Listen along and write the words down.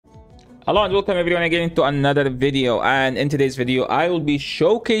Hello and welcome everyone again to another video, and in today's video I will be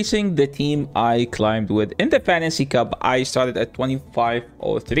showcasing the team I climbed with in the Fantasy Cup. I started at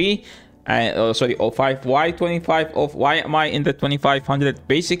 2503 and sorry 05. Why 25 of why am I in the 2500?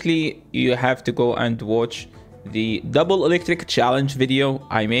 Basically you have to go and watch the double electric challenge video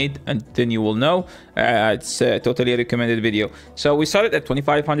I made, and then you will know. It's a totally recommended video. So we started at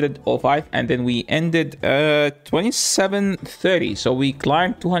 2505 and then we ended 2730. So we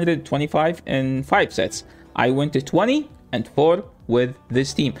climbed 225 in 5 sets. I went to 20 and 4 with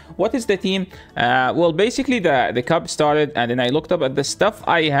this team. What is the team? Well, basically the cup started, and then I looked up at the stuff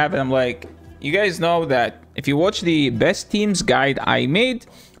I have, and I'm like, you guys know that if you watch the best teams guide I made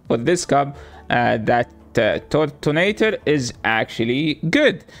for this cup, that Tortonator is actually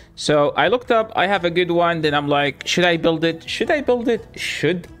good. So I looked up, I have a good one. Then I'm like, should I build it? Should I build it?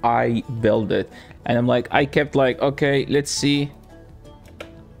 Should I build it? And I'm like, I kept like, okay, let's see.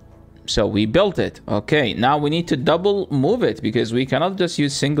 So we built it. Okay, now we need to double move it because we cannot just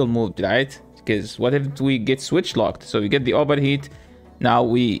use single move, right? Because what if we get switch locked? So we get the overheat. Now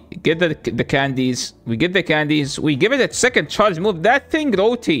we get the candies. We get the candies. We give it a second charge move. That thing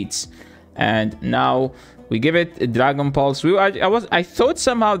rotates. And now we give it a Dragon Pulse. I thought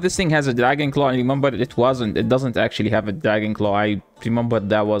somehow this thing has a Dragon Claw, and remember it wasn't. It doesn't actually have a Dragon Claw. I remember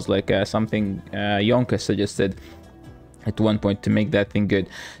that was like something Yonka suggested at one point to make that thing good.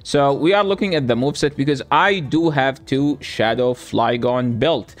 So we are looking at the moveset because I do have 2 Shadow Flygon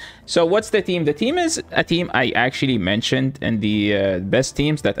built. So what's the team? The team is a team I actually mentioned in the best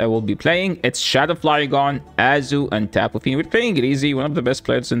teams that I will be playing. It's Shadow Flygon, Azu, and Tapu Fini. We're playing Greasy, one of the best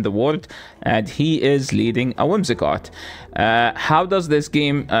players in the world, and he is leading a Whimsicott. How does this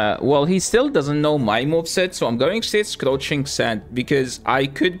game... well, he still doesn't know my moveset, so I'm going straight Scorching Sand because I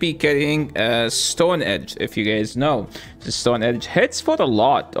could be carrying Stone Edge, if you guys know. The Stone Edge hits for a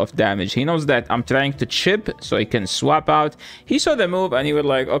lot of damage. He knows that I'm trying to chip so he can swap out. He saw the move and he was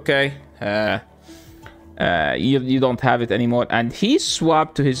like, okay, you don't have it anymore, and he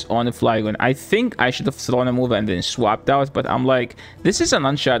swapped to his own Flygon. I think I should have thrown a move and then swapped out, but I'm like, this is a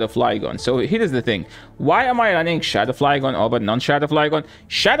non-Shadow Flygon. So here is the thing, why am I running Shadow Flygon over non-Shadow Flygon?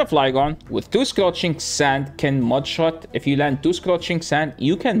 Shadow Flygon with 2 Scorching Sand can mudshot. If you land 2 Scorching Sand,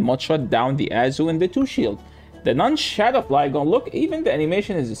 you can mudshot down the Azu and the 2 shield. The non-Shadow Flygon, look, even the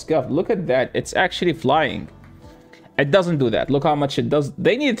animation is scuffed. Look at that, it's actually flying. It doesn't do that. Look how much it does.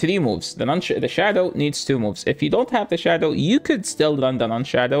 They need 3 moves. The Shadow needs 2 moves. If you don't have the Shadow, you could still run the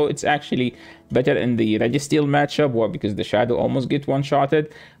non-Shadow. It's actually better in the Registeel matchup, or because the Shadow almost get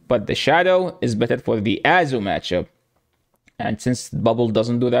one-shotted. But the Shadow is better for the Azu matchup. And since Bubble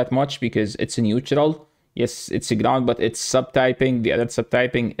doesn't do that much because it's a neutral, yes, it's a ground, but it's subtyping. The other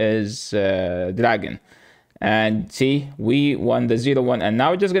subtyping is Dragon. And see, we won the 0-1, and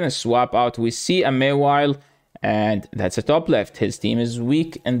now we're just gonna swap out. We see a Mawile, and that's a top left. His team is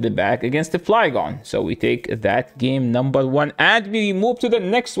weak in the back against the Flygon. So we take that game number 1, and we move to the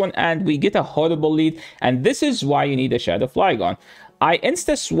next one, and we get a horrible lead. And this is why you need a Shadow Flygon. I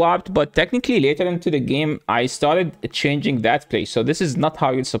insta-swapped, but technically later into the game, I started changing that play. So this is not how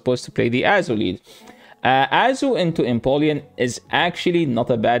you're supposed to play the Azu lead. Azu into Empoleon is actually not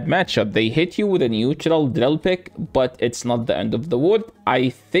a bad matchup. They hit you with a neutral drill pick, but it's not the end of the world. I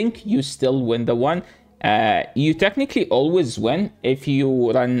think you still win the one. You technically always win if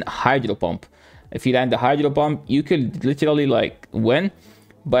you run Hydro Pump. If you land the Hydro Pump, you could literally like win,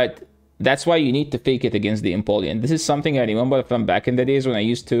 but that's why you need to fake it against the Empoleon. This is something I remember from back in the days when I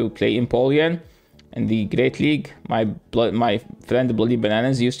used to play Empoleon in the Great League. My friend Bloody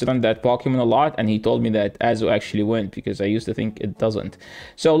Bananas used to run that Pokemon a lot, and he told me that Azu actually went because I used to think it doesn't.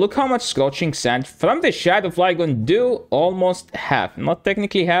 So look how much Scorching Sand from the Shadow Flygon do, almost half. Not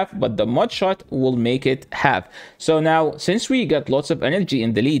technically half, but the Mud Shot will make it half. So now, since we got lots of energy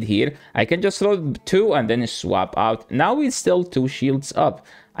in the lead here, I can just throw 2 and then swap out. Now we're still 2 shields up.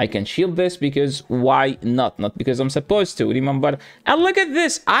 I can shield this because why not? Not because I'm supposed to, remember? And look at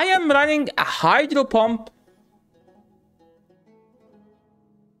this. I am running a Hydro Pump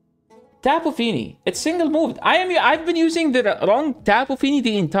Tapu Fini. It's single moved. I've been using the wrong Tapu Fini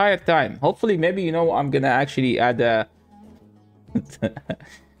the entire time. Hopefully, maybe, you know, I'm gonna actually add a...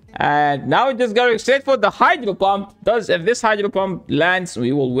 and now we're just going straight for the Hydro Pump. If this Hydro Pump lands,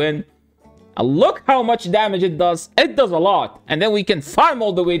 we will win. And look how much damage it does. It does a lot. And then we can farm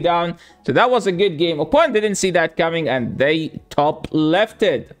all the way down. So that was a good game. Opponent didn't see that coming, and they top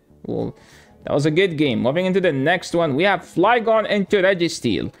lefted. Well, that was a good game. Moving into the next one, we have Flygon into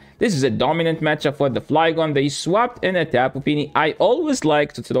Registeel. This is a dominant matchup for the Flygon. They swapped in a Tapu Fini. I always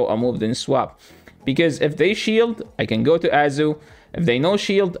like to throw a move then swap, because if they shield, I can go to Azu. If they no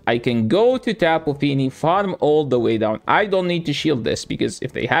shield, I can go to Tapu Fini, farm all the way down. I don't need to shield this, because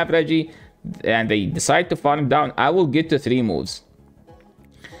if they have Reggie and they decide to farm down, I will get to 3 moves.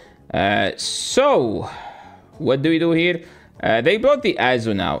 So what do we do here? They brought the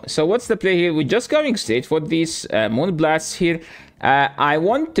Azu now. So what's the play here? We're just going straight for these Moon Blasts here. I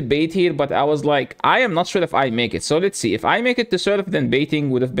want to bait here, but I was like, I am not sure if I make it. So let's see. If I make it to Surf, then baiting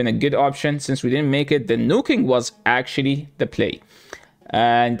would have been a good option. Since we didn't make it, then nuking was actually the play.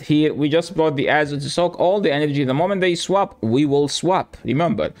 And here, we just brought the Azu to soak all the energy. The moment they swap, we will swap.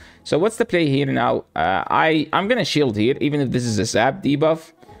 Remember. So what's the play here now? I'm going to shield here, even if this is a Zap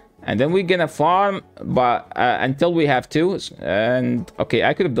debuff. And then we're gonna farm but until we have to. And okay,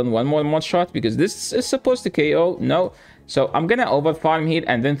 I could have done one more shot because this is supposed to KO. No. So I'm gonna over farm here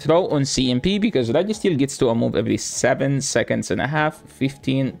and then throw on CMP, because Registeel gets to a move every 7 seconds and a half,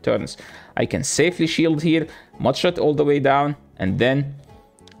 15 turns. I can safely shield here, Mudshot all the way down, and then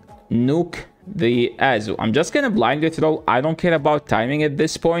nuke the Azu. I'm just gonna blindly throw. I don't care about timing at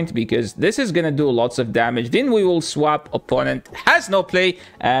this point, because this is gonna do lots of damage. Then we will swap. Opponent has no play,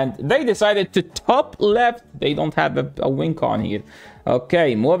 and they decided to top left. They don't have a wink on here.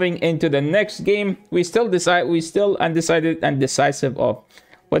 Okay, moving into the next game. We still undecided and decisive of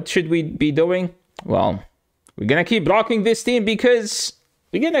what should we be doing. Well, we're gonna keep blocking this team, because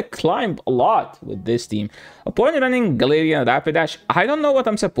we're gonna climb a lot with this team. Opponent running Galarian Rapidash. I don't know what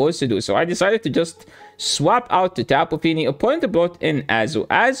I'm supposed to do, so I decided to just swap out to Tapu Fini. Opponent brought in Azu.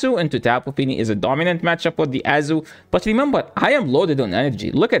 Azu into Tapu Fini is a dominant matchup with the Azu. But remember, I am loaded on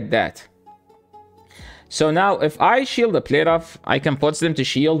energy. Look at that. So now, if I shield a player off, I can force them to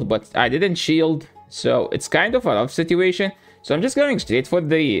shield, but I didn't shield. So it's kind of a rough situation. So I'm just going straight for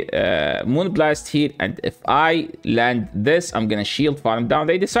the Moon Blast here, and if I land this, I'm gonna shield farm down.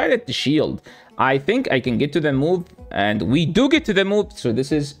 They decided to shield. I think I can get to the move, and we do get to the move, so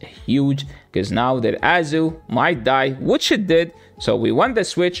this is huge, because now their Azu might die, which it did. So we won the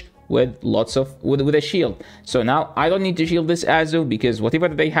switch with lots of with a shield. So now I don't need to shield this Azu, because whatever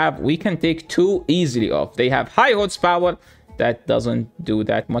they have, we can take 2 easily off. They have high horsepower. That doesn't do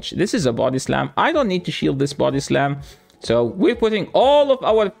that much. This is a body slam. I don't need to shield this body slam. So we're putting all of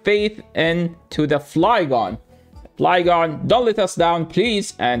our faith into the Flygon. Flygon, don't let us down,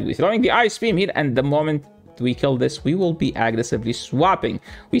 please. And we're throwing the Ice Beam here. And the moment we kill this, we will be aggressively swapping.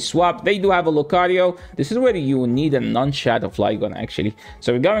 We swap. They do have a Lucario. This is where you need a non-shadow Flygon, actually.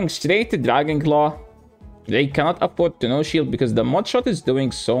 So we're going straight to Dragon Claw. They cannot afford to no shield, because the Mudshot is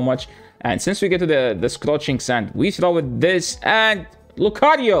doing so much. And since we get to the Scorching Sand, we throw it this. And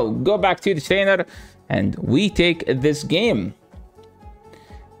Lucario, go back to the trainer. And we take this game.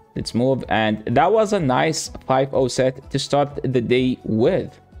 Let's move. And that was a nice 5-0 set to start the day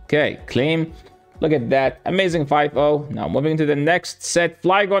with. Okay, claim. Look at that. Amazing 5-0. Now moving to the next set.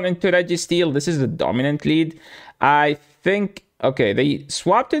 Flygon into Registeel. This is the dominant lead. I think... Okay, they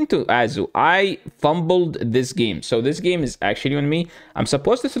swapped into Azu. I fumbled this game. So this game is actually on me. I'm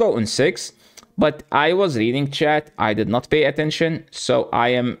supposed to throw on 6. But I was reading chat, I did not pay attention, so I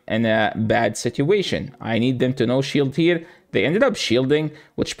am in a bad situation. I need them to no shield here. They ended up shielding,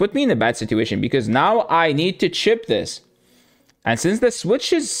 which put me in a bad situation, because now I need to chip this. And since the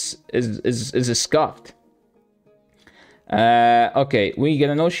switch is scuffed. Okay, we're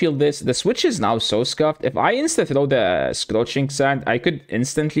gonna no shield this. The switch is now so scuffed. If I insta throw the Scorching Sand, I could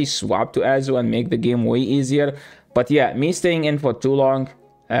instantly swap to Azu and make the game way easier. But yeah, me staying in for too long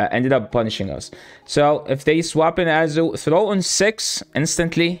ended up punishing us. So if they swap in Azu, throw on 6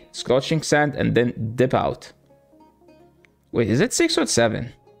 instantly, Scorching Sand, and then dip out. Wait, is it 6 or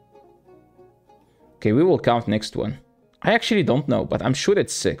 7? Okay, we will count next one. I actually don't know, but I'm sure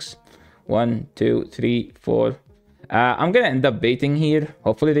it's 6. 1, 2, 3, 4. I'm gonna end up baiting here.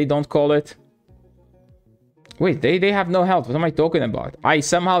 Hopefully they don't call it. Wait, they have no health. What am I talking about? I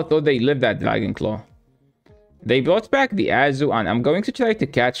somehow thought they lived that Dragon Claw. They brought back the Azu, and I'm going to try to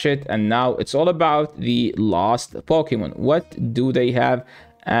catch it. And now it's all about the lost Pokemon. What do they have?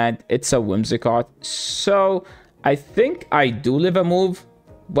 And it's a Whimsicott. So I think I do live a move,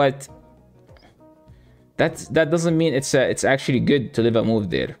 but that doesn't mean it's actually good to live a move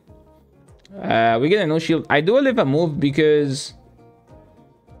there. We get a no shield. I do live a move because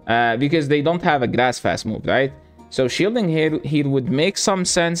they don't have a grass fast move, right? So shielding here would make some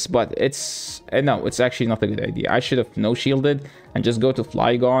sense, but it's no, it's actually not a good idea. I should have no shielded and just go to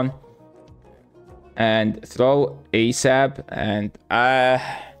Flygon and throw ASAP. And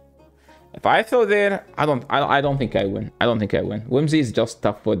if I throw there, I don't think I win. I don't think I win. Whimsy is just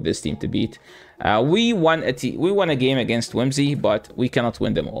tough for this team to beat. We won a game against Whimsy, but we cannot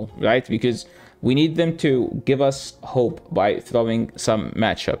win them all, right? Because We need them to give us hope by throwing some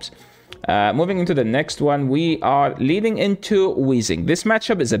matchups. Moving into the next one, we are leading into Weezing. This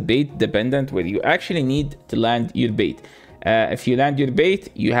matchup is a bait dependent where you actually need to land your bait. If you land your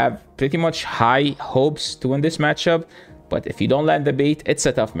bait, you have pretty much high hopes to win this matchup. But if you don't land the bait, it's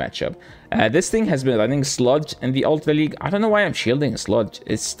a tough matchup. This thing has been running Sludge in the Ultra League. I don't know why I'm shielding Sludge.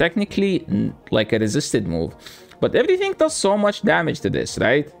 It's technically like a resisted move. But everything does so much damage to this,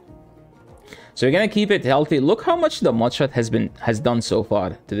 right? So you're going to keep it healthy. Look how much the Mudshot has done so far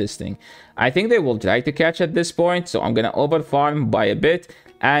to this thing. I think they will try to catch at this point. So I'm going to overfarm by a bit.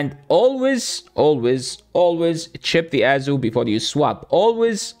 And always, always, always chip the Azu before you swap.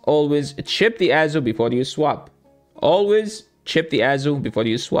 Always, always chip the Azu before you swap. Always chip the Azu before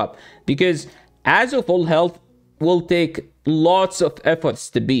you swap. Because Azu full health will take lots of efforts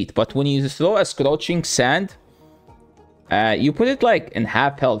to beat. But when you throw a Scorching Sand, you put it like in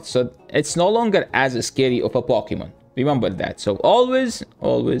half health. So it's no longer as scary of a Pokemon. Remember that. So always,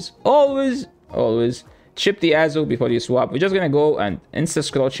 always, always, always chip the Azu before you swap. We're just going to go and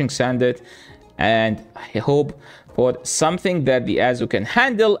Scorching Sand it. And I hope for something that the Azu can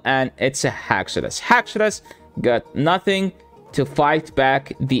handle. And it's a Haxorus. Haxorus got nothing to fight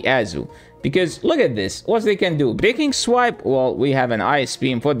back the Azu. Because look at this, what they can do. Breaking Swipe, well, we have an Ice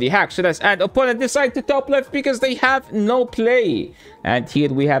Beam for the Haxorus, and opponent decide to top left because they have no play. And here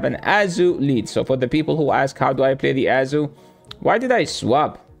we have an Azu lead. So for the people who ask, how do I play the Azu? Why did I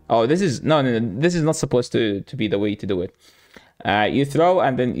swap? Oh, this is, no, this is not supposed to be the way to do it. You throw,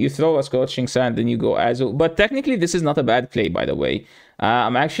 and then you throw a Scorching Sand, then you go Azu. But technically, this is not a bad play, by the way.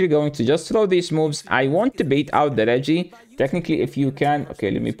 I'm actually going to just throw these moves. I want to bait out the Reggie. Technically, if you can... Okay,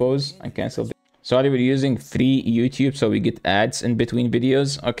 let me pause and cancel. Sorry, we're using free YouTube, so we get ads in between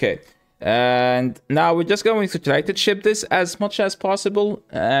videos. Okay. And now we're just going to try to chip this as much as possible.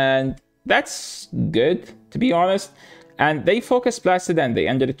 And that's good, to be honest. And they Focus Blasted and they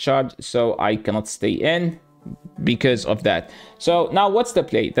ended the charge, so I cannot stay in because of that. So now what's the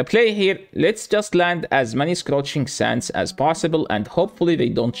play? The play here, let's just land as many Scorching Sands as possible, and hopefully they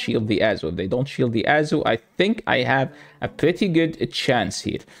don't shield the Azu. If they don't shield the Azu, I think I have a pretty good chance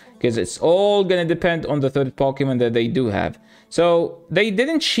here, because it's all gonna depend on the third Pokemon that they do have. So they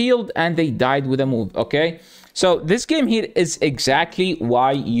didn't shield and they died with a move, okay? So this game here is exactly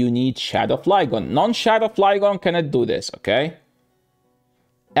why you need Shadow Flygon. Non-Shadow Flygon cannot do this, okay?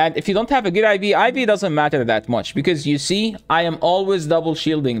 And if you don't have a good IV, IV doesn't matter that much. Because you see, I am always double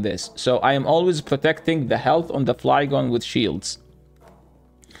shielding this. So I am always protecting the health on the Flygon with shields.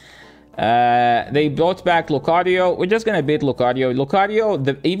 They brought back Lucario. We're just going to bait Lucario.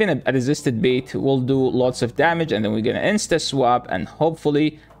 Lucario, even a resisted bait, will do lots of damage. And then we're going to insta-swap. And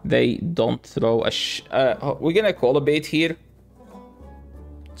hopefully they don't throw a... we're going to call a bait here.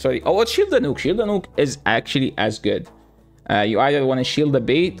 Sorry. Oh, it's Shield Anouk. Shield Anouk is actually as good. You either want to shield the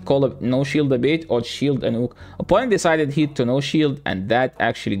bait, call a no shield the bait, or shield Anouk. Opponent decided here to no shield, and that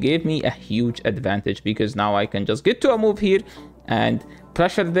actually gave me a huge advantage, because now I can just get to a move here and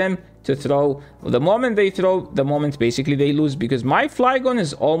pressure them to throw. The moment they throw, the moment basically they lose, because my Flygon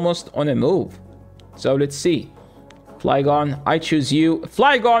is almost on a move. So let's see. Flygon, I choose you.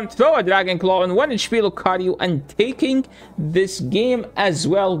 Flygon, throw a Dragon Claw on 1 HP Lucario and taking this game as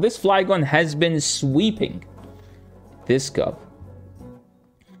well. This Flygon has been sweeping this cup.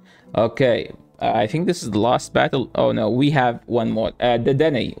 Okay, I think this is the last battle. Oh no, we have one more.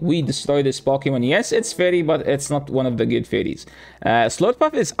 Dedenne. We destroy this Pokemon. Yes, it's fairy, but it's not one of the good fairies.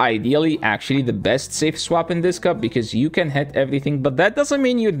 Slurpuff is ideally actually the best safe swap in this cup, because you can hit everything, but that doesn't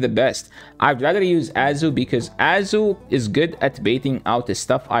mean you're the best. I'd rather use Azu, because Azu is good at baiting out the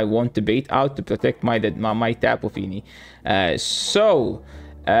stuff I want to bait out to protect my Tapu Fini.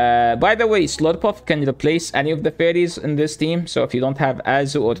 By the way, Slurpuff can replace any of the fairies in this team. So if you don't have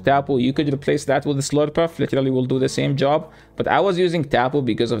Azu or Tapu, you could replace that with the Slurpuff. Literally will do the same job. But I was using Tapu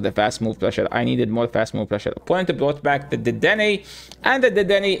because of the fast move pressure. I needed more fast move pressure. Opponent brought back the Dedenne, and the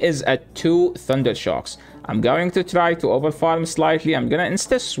Dedenne is at 2 Thunder Shocks. I'm going to try to overfarm slightly. I'm gonna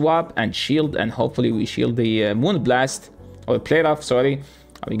insta swap and shield, and hopefully we shield the Moon Blast, or Play Rough, sorry.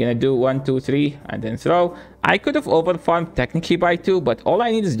 Are we gonna do 1, 2, 3 and then throw? I could have overfarmed technically by 2, but all I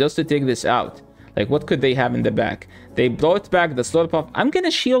need is just to take this out. Like, what could they have in the back? They brought back the Slurpuff. I'm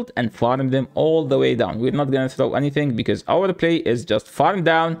gonna shield and farm them all the way down. We're not gonna throw anything, because our play is just farm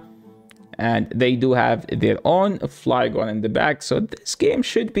down. And they do have their own Flygon in the back. So this game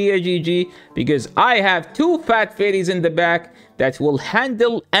should be a GG, because I have 2 fat fairies in the back that will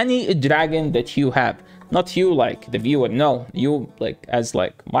handle any dragon that you have. Not you, like the viewer, no, you like as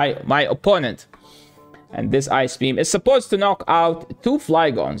like my opponent. And this Ice Beam is supposed to knock out 2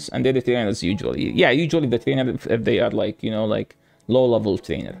 Flygons, and they're the trainers usually. Yeah, usually the trainer, if they are like, you know, like low-level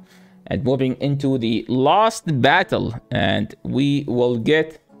trainer. And moving into the last battle, and we will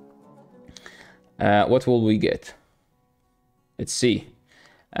get... what will we get? Let's see.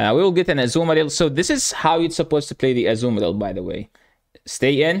 We will get an Azumarill. So this is how you're supposed to play the Azumarill, by the way.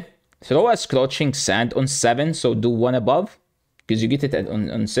 Stay in. Throw a Scorching Sand on 7, so do 1 above. Because you get it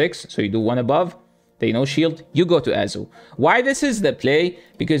on 6, so you do 1 above. They no shield, you go to Azu. Why this is the play?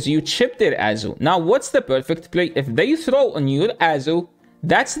 Because you chip their Azu. Now, what's the perfect play? If they throw on your Azu,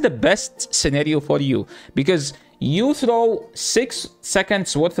 that's the best scenario for you. Because you throw 6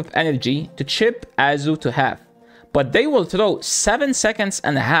 seconds worth of energy to chip Azu to half. But they will throw 7 seconds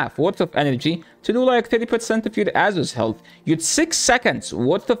and a half worth of energy to do like 30% of your Azu's health. Your 6 seconds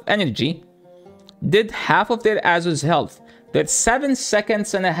worth of energy did half of their Azu's health. Their 7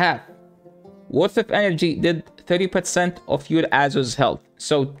 seconds and a half worth of energy did 30% of your Azu's health.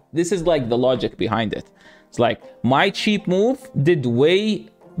 So this is like the logic behind it. It's like my cheap move did way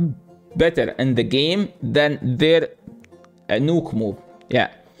better in the game than their nuke move.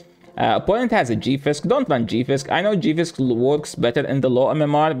 Yeah. Opponent has a G-Fisk. Don't run G-Fisk. I know G-Fisk works better in the low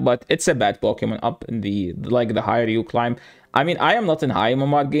MMR, but it's a bad Pokemon up in the higher you climb. I mean, I am not in high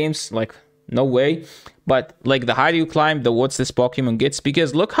MMR games, like no way. But like the higher you climb, the worse this Pokemon gets,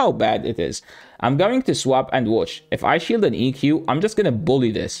 because look how bad it is. I'm going to swap and watch. If I shield an EQ, I'm just gonna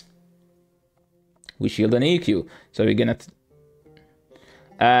bully this. We shield an EQ, so we're gonna...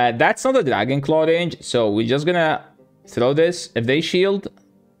 that's not a Dragon Claw range, so we're just gonna throw this. If they shield,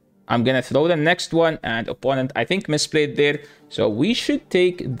 I'm gonna throw the next one, and opponent, I think, misplayed there. So we should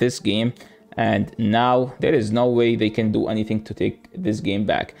take this game, and now there is no way they can do anything to take this game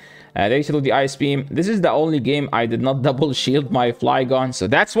back. They threw the Ice Beam. This is the only game I did not double shield my Flygon, so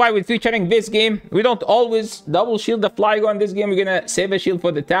that's why we're featuring this game. We don't always double shield the Flygon. This game we're gonna save a shield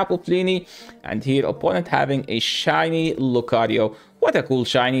for the Tapu Fini. And here, opponent having a shiny Lucario. What a cool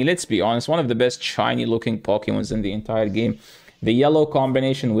shiny, let's be honest. One of the best shiny looking Pokemons in the entire game. The yellow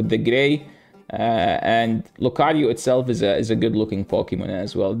combination with the gray. And Lucario itself is a good looking Pokemon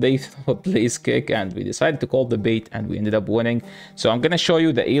as well. They threw a Blaze Kick, and we decided to call the bait, and we ended up winning. So I'm gonna show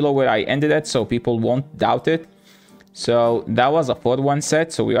you the elo where I ended it so people won't doubt it. So that was a 4-1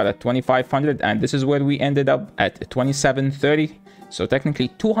 set, so we are at 2500, and this is where we ended up at 2730. So technically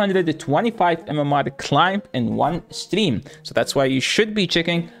 225 MMR climb in one stream. So that's why you should be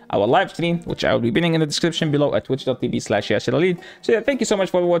checking our live stream, which I will be pinning in the description below at twitch.tv/YasirElite. So yeah, thank you so much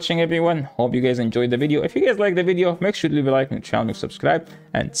for watching, everyone. Hope you guys enjoyed the video. If you guys like the video, make sure to leave a like on the channel and subscribe,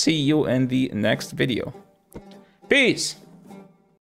 and see you in the next video. Peace!